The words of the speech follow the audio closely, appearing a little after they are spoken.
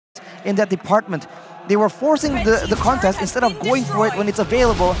in that department. They were forcing the contest instead of going for it when it's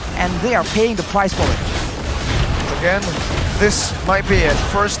available, and they are paying the price for it. Again, this might be it.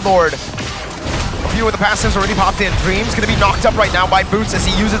 First Lord. A few of the passives already popped in. Dream's gonna be knocked up right now by Boots as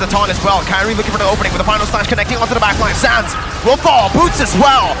he uses the taunt as well. Kairi looking for the opening with the final slash connecting onto the backline. Sands will fall. Boots as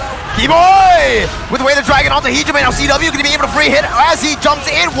well. Keyboy with the way the dragon onto Hijime. Now CW gonna be able to free hit as he jumps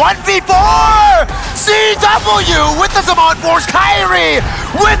in. 1v4! CW with the Zaman Force. Kairi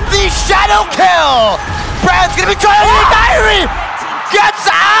with the shadow kill. Brad's gonna be trying to get Kairi. Gets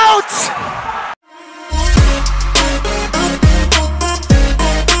out!